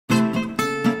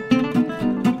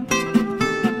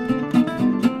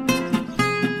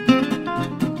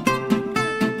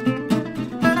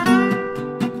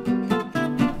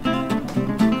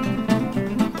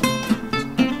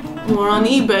on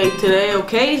eBay today,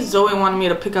 okay? Zoe wanted me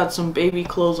to pick out some baby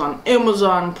clothes on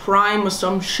Amazon Prime or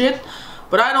some shit.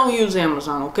 But I don't use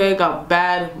Amazon, okay? I got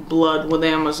bad blood with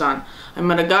Amazon. I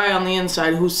met a guy on the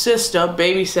inside whose sister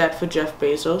babysat for Jeff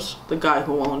Bezos, the guy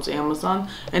who owns Amazon,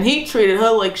 and he treated her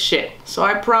like shit. So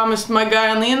I promised my guy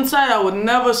on the inside I would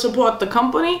never support the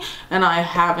company, and I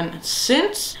haven't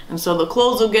since. And so the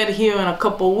clothes will get here in a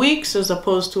couple weeks as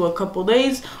opposed to a couple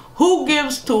days. Who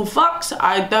gives two fucks?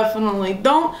 I definitely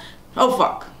don't. Oh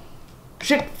fuck.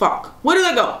 Shit, fuck. Where did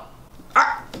I go?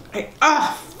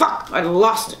 Fuck. I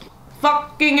lost it.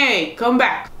 Fucking A, come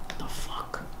back. What the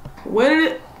fuck? Where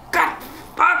did it? God,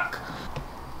 fuck.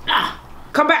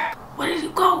 Come back. Where did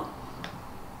it go?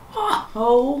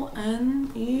 O-N-E-S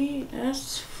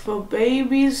for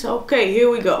babies. Okay, here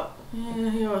we go.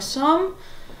 And here are some.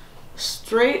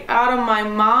 Straight out of my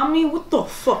mommy. What the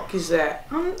fuck is that?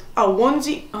 A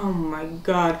onesie? Oh my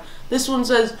god. This one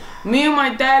says, me and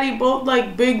my daddy both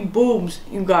like big boobs.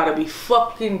 You gotta be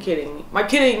fucking kidding me. My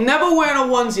kid ain't never wearing a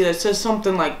onesie that says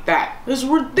something like that. This is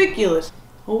ridiculous.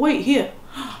 Oh wait, here.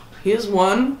 Here's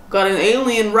one. Got an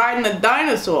alien riding a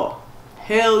dinosaur.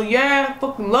 Hell yeah.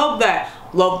 Fucking love that.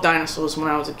 Loved dinosaurs when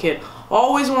I was a kid.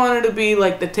 Always wanted to be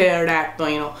like the pterodactyl,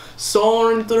 you know.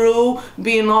 Soaring through,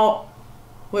 being all...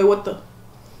 Wait, what the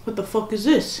fuck is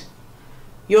this?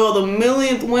 You're the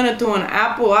millionth winner to an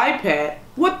Apple iPad.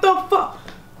 What the fuck?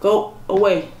 Go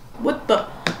away. What the?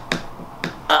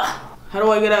 How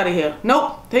do I get out of here?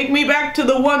 Nope. Take me back to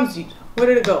the onesie. Where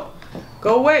did it go?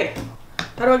 Go away.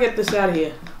 How do I get this out of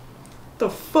here? What the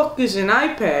fuck is an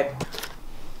iPad?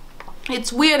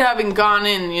 It's weird having gone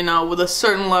in, you know, with a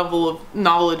certain level of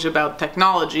knowledge about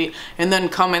technology and then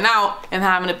coming out and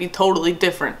having it be totally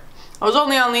different. I was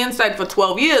only on the inside for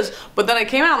 12 years, but then I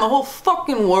came out and the whole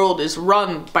fucking world is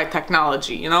run by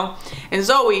technology, you know? And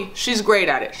Zoe, she's great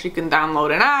at it. She can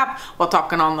download an app while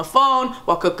talking on the phone,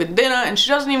 while cooking dinner, and she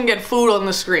doesn't even get food on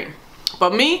the screen.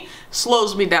 But me,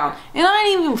 slows me down. And I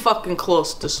ain't even fucking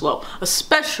close to slow,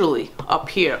 especially up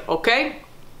here, okay?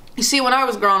 You see, when I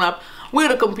was growing up, we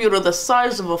had a computer the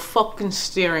size of a fucking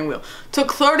steering wheel.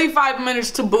 Took 35 minutes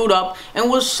to boot up and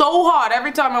was so hard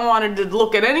every time I wanted to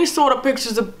look at any sort of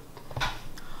pictures of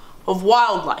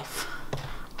wildlife.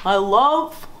 I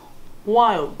love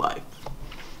wildlife.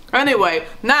 Anyway,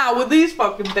 now with these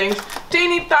fucking things,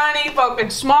 teeny tiny fucking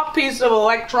small piece of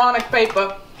electronic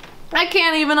paper, I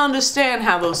can't even understand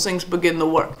how those things begin to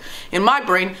work. In my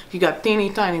brain, you got teeny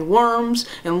tiny worms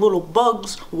and little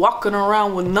bugs walking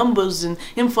around with numbers and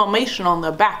information on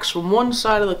their backs from one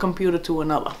side of the computer to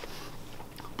another.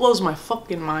 Blows my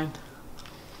fucking mind.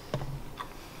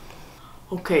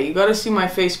 Okay, you gotta see my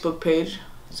Facebook page.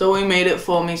 Zoe made it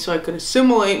for me so I could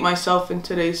assimilate myself in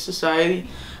today's society.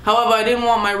 However, I didn't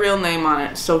want my real name on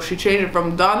it, so she changed it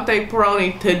from Dante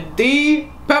Peroni to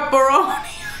D Pepperoni.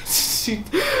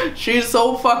 She's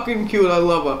so fucking cute, I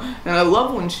love her. And I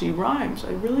love when she rhymes, I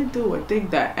really do, I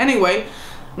dig that. Anyway,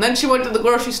 and then she went to the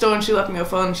grocery store and she left me a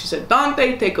phone and she said,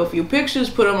 Dante, take a few pictures,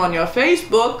 put them on your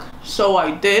Facebook. So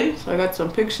I did, so I got some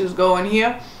pictures going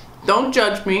here. Don't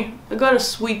judge me, I got a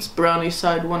sweets brownie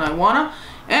side when I wanna.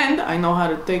 And I know how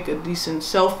to take a decent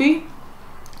selfie.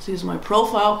 This is my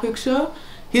profile picture.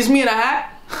 Here's me in a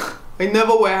hat. I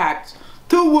never wear hats.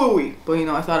 Too wooey. But you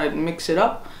know, I thought I'd mix it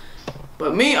up.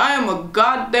 But me, I am a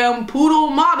goddamn poodle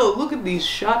model. Look at these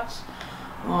shots.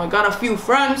 Oh, I got a few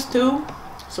friends too.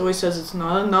 So he says it's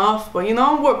not enough. But you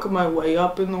know, I'm working my way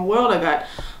up in the world. I got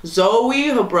Zoe,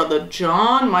 her brother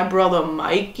John, my brother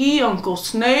Mikey, Uncle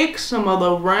Snake, some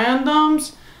other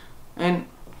randoms. And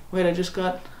wait, I just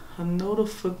got a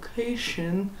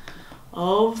notification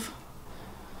of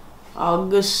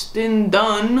Augustin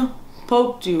Dunn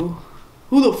poked you.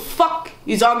 Who the fuck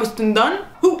is Augustin Dunn?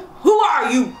 Who are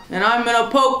you? And I'm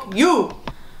gonna poke you.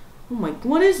 Oh my,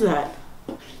 what is that?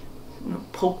 You're gonna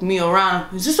poke me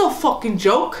around. Is this a fucking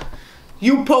joke?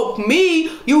 You poke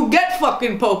me, you get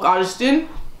fucking poked, Augustin.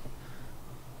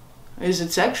 Is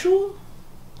it sexual?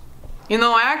 You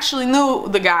know, I actually knew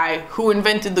the guy who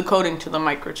invented the coding to the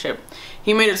microchip.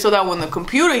 He made it so that when the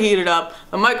computer heated up,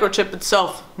 the microchip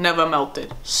itself never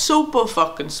melted. Super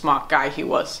fucking smart guy he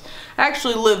was. I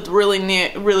actually lived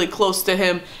really close to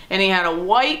him, and he had a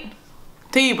white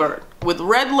T-Bird with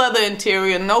red leather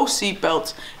interior, no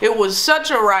seatbelts. It was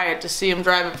such a riot to see him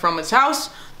driving from his house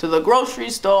to the grocery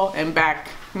store and back.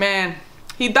 Man,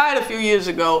 he died a few years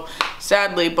ago,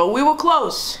 sadly, but we were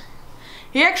close.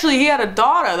 He had a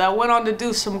daughter that went on to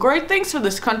do some great things for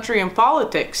this country in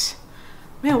politics.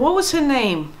 Man, what was her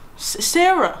name?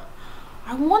 Sarah.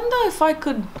 I wonder if I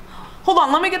could... Hold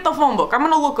on, let me get the phone book. I'm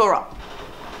gonna look her up.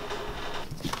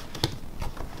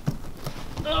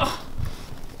 Ugh.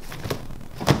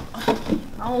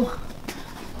 Oh.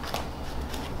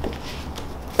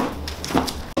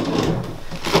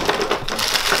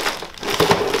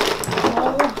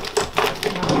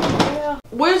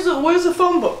 Where's the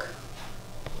phone book?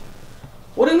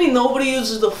 What do you mean nobody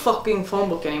uses the fucking phone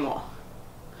book anymore?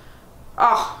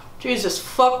 Ah, Jesus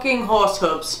fucking horse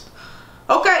hooves.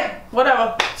 Okay,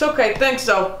 whatever. It's okay, thanks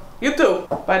though. You too.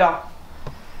 Bye now.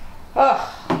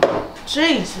 Ah,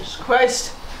 Jesus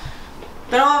Christ.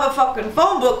 They don't have a fucking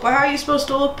phone book, but how are you supposed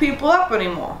to look people up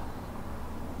anymore?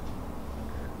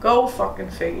 Go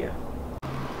fucking figure.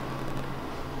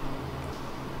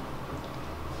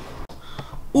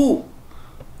 Ooh,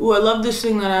 I love this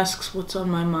thing that asks what's on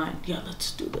my mind. Yeah,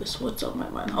 let's do this. What's on my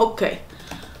mind? Okay.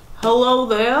 Hello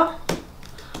there.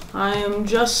 I am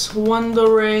just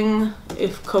wondering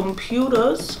if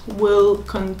computers will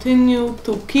continue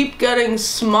to keep getting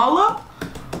smaller,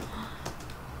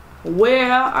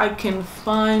 where I can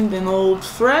find an old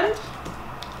friend,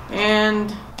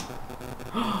 and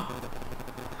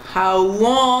how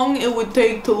long it would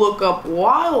take to look up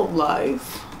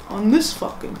wildlife on this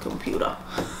fucking computer.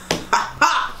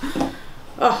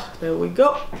 Oh, there we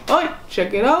go. Oh,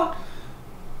 check it out.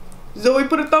 Zoe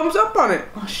put a thumbs up on it.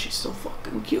 Oh, she's so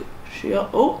fucking cute.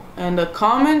 Oh, and a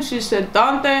comment, she said,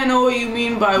 Dante, I know what you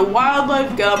mean by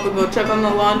wildlife. Get up and go check on the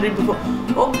laundry before.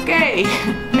 Okay,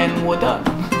 and we're done.